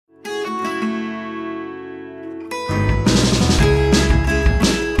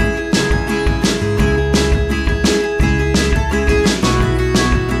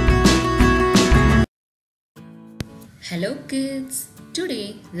Hello kids!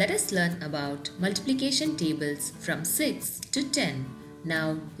 Today let us learn about multiplication tables from 6 to 10.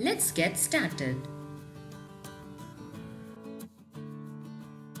 Now let's get started.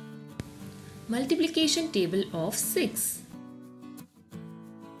 Multiplication table of 6.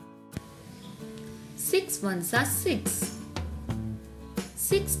 6 ones are 6.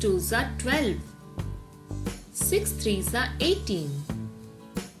 6 twos are 12. 6 threes are 18.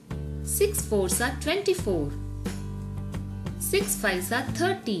 6 fours are 24. 6 fives are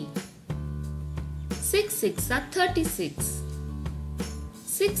 30. 6 sixes are 36.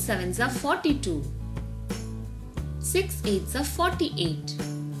 6 sevens are 42. 6 eights are 48.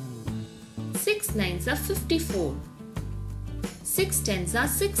 6 nines are 54. 6 tens are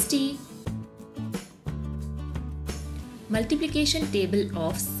 60. Multiplication table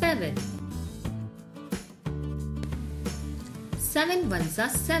of 7. 7 ones are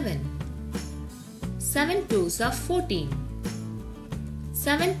 7. 7 twos are 14.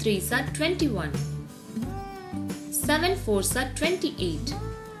 7 threes are 21. 7 fours are 28.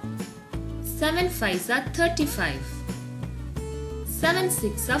 7 fives are 35. 7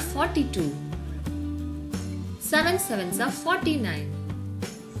 sixes are 42. 7 sevens are 49.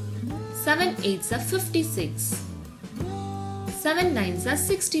 7 eights are 56. 7 nines are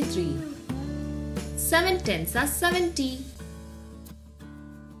 63. 7 tens are 70.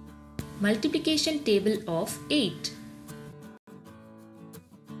 Multiplication table of 8.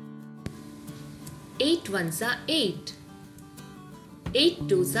 8 ones are 8. 8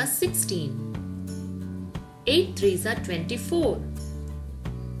 twos are 16. 8 threes are 24.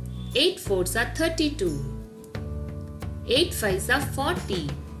 8 fours are 32. 8 fives are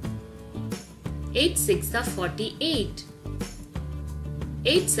 40. 8 sixes are 48.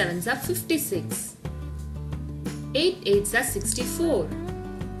 8 sevens are 56. 8 eights are 64.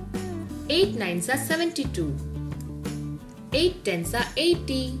 8 nines are 72. 8 tens are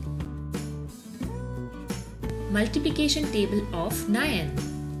 80. Multiplication table of 9.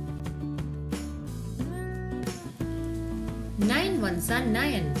 9 ones are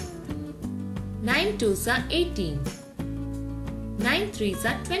 9. 9 twos are 18. 9 threes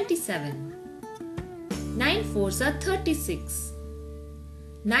are 27. 9 fours are 36.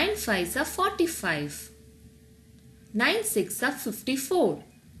 9 fives are 45. 9 sixes are 54.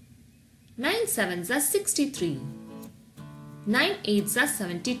 9 sevens are 63. 9 eights are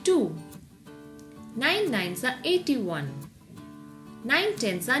 72. 9 nines are 81. 9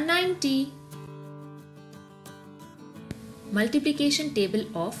 tens are 90. Multiplication table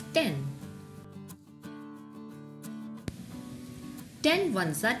of 10. 10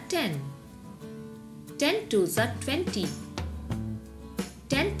 ones are 10. 10 twos are 20.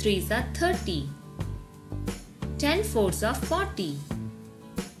 10 threes are 30. 10 fours are 40.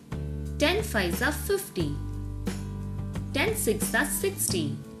 10 fives are 50. 10 sixes are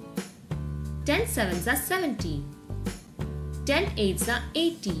 60. 10 sevens are 70. 10 eights are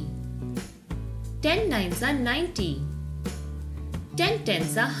 80. 10 nines are 90. 10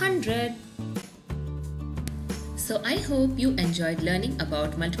 tens are 100. So I hope you enjoyed learning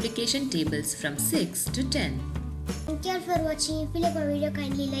about multiplication tables from 6 to 10. Thank you all for watching. If you like my video,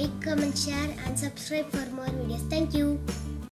 kindly like, comment, share and subscribe for more videos. Thank you.